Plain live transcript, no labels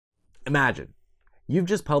Imagine, you've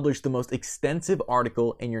just published the most extensive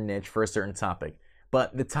article in your niche for a certain topic,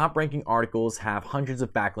 but the top ranking articles have hundreds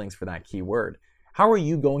of backlinks for that keyword. How are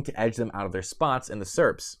you going to edge them out of their spots in the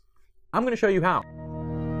SERPs? I'm going to show you how.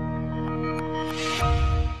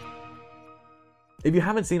 If you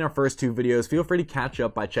haven't seen our first two videos, feel free to catch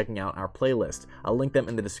up by checking out our playlist. I'll link them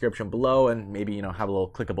in the description below and maybe, have a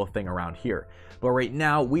little clickable thing around here. But right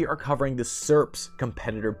now, we are covering the SERP's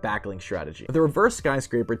competitor backlink strategy. The reverse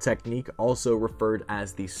skyscraper technique, also referred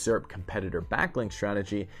as the SERP competitor backlink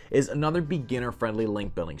strategy, is another beginner-friendly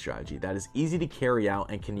link building strategy that is easy to carry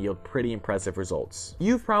out and can yield pretty impressive results.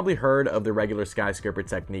 You've probably heard of the regular skyscraper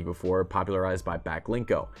technique before, popularized by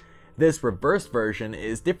Backlinko. This reverse version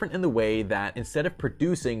is different in the way that instead of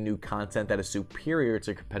producing new content that is superior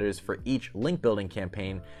to competitors for each link building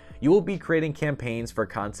campaign, you will be creating campaigns for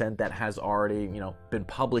content that has already, been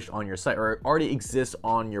published on your site or already exists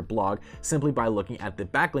on your blog simply by looking at the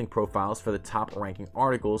backlink profiles for the top ranking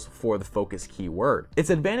articles for the focus keyword.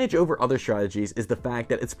 Its advantage over other strategies is the fact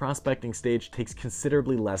that its prospecting stage takes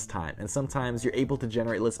considerably less time, and sometimes you're able to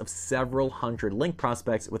generate lists of several hundred link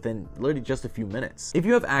prospects within literally just a few minutes. If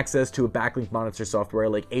you have access to a backlink monitor software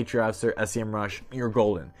like Ahrefs or SEMrush, you're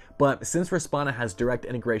golden. But since Respana has direct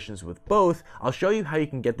integrations with both, I'll show you how you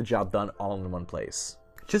can get the job done all in one place.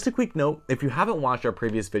 Just a quick note, if you haven't watched our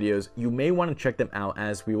previous videos, you may want to check them out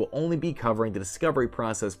as we will only be covering the discovery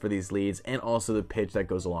process for these leads and also the pitch that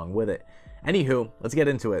goes along with it. Anywho, let's get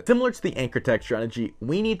into it. Similar to the anchor text strategy,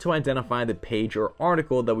 we need to identify the page or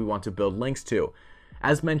article that we want to build links to.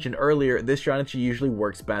 As mentioned earlier, this strategy usually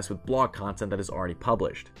works best with blog content that is already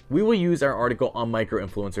published. We will use our article on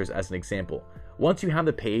micro-influencers as an example. Once you have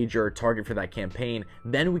the page or target for that campaign,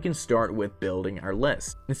 then we can start with building our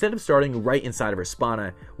list. Instead of starting right inside of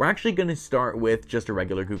Respana, we're actually going to start with just a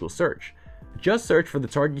regular Google search. Just search for the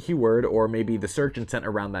target keyword or maybe the search intent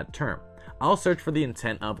around that term. I'll search for the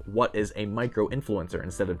intent of what is a micro-influencer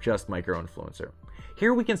instead of just micro-influencer.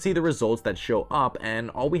 Here we can see the results that show up, and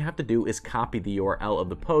all we have to do is copy the URL of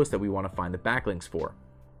the post that we want to find the backlinks for.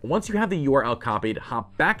 Once you have the URL copied,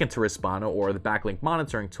 hop back into Respana or the backlink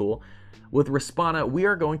monitoring tool. With Respana, we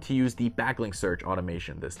are going to use the backlink search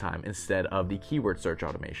automation this time instead of the keyword search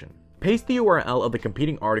automation. Paste the URL of the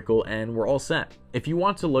competing article and we're all set. If you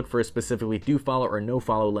want to look for specifically do follow or no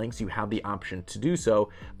follow links, you have the option to do so,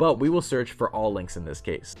 but we will search for all links in this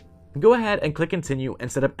case. Go ahead and click continue and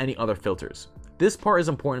set up any other filters. This part is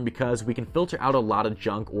important because we can filter out a lot of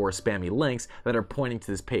junk or spammy links that are pointing to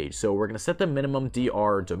this page, so we're going to set the minimum DR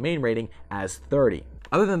or domain rating as 30.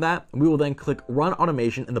 Other than that, we will then click Run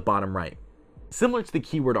Automation in the bottom right. Similar to the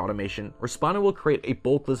keyword automation, Respana will create a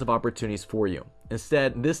bulk list of opportunities for you.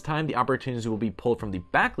 Instead, this time the opportunities will be pulled from the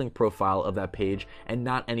backlink profile of that page and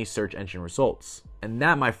not any search engine results. And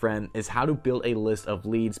that, my friend, is how to build a list of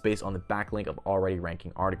leads based on the backlink of already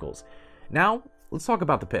ranking articles. Now, let's talk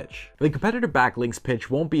about the pitch. The competitor backlinks pitch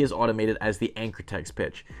won't be as automated as the anchor text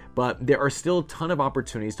pitch, but there are still a ton of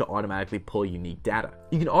opportunities to automatically pull unique data.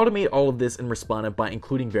 You can automate all of this in Respana by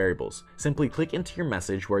including variables. Simply click into your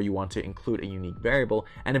message where you want to include a unique variable,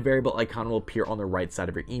 and a variable icon will appear on the right side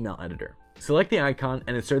of your email editor. Select the icon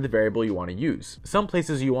and insert the variable you want to use. Some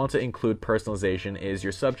places you want to include personalization is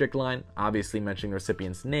your subject line, obviously mentioning the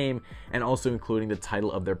recipient's name, and also including the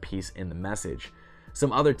title of their piece in the message.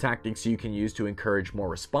 Some other tactics you can use to encourage more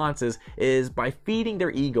responses is by feeding their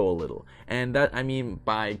ego a little, and that I mean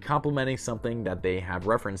by complimenting something that they have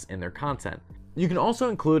referenced in their content. You can also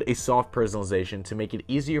include a soft personalization to make it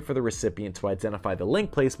easier for the recipient to identify the link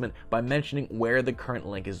placement by mentioning where the current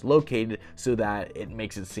link is located so that it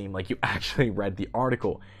makes it seem like you actually read the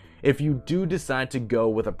article. If you do decide to go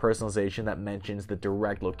with a personalization that mentions the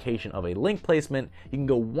direct location of a link placement, you can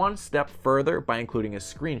go one step further by including a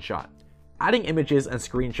screenshot. Adding images and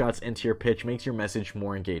screenshots into your pitch makes your message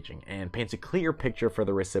more engaging and paints a clear picture for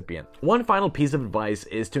the recipient. One final piece of advice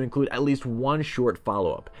is to include at least one short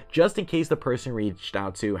follow-up, just in case the person reached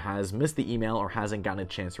out to has missed the email or hasn't gotten a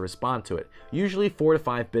chance to respond to it. Usually 4 to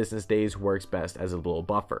 5 business days works best as a little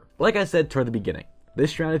buffer. Like I said toward the beginning, this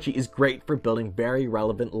strategy is great for building very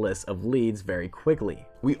relevant lists of leads very quickly.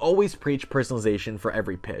 We always preach personalization for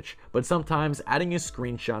every pitch, but sometimes adding a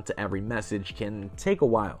screenshot to every message can take a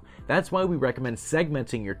while. That's why we recommend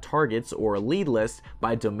segmenting your targets or lead list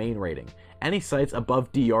by domain rating. Any sites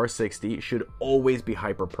above DR60 should always be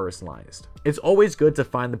hyper-personalized. It's always good to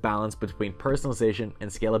find the balance between personalization and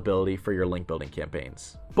scalability for your link building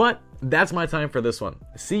campaigns. But that's my time for this one.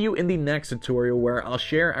 See you in the next tutorial where I'll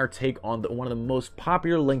share our take on one of the most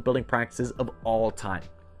popular link building practices of all time: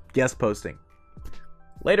 guest posting.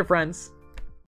 Later, friends.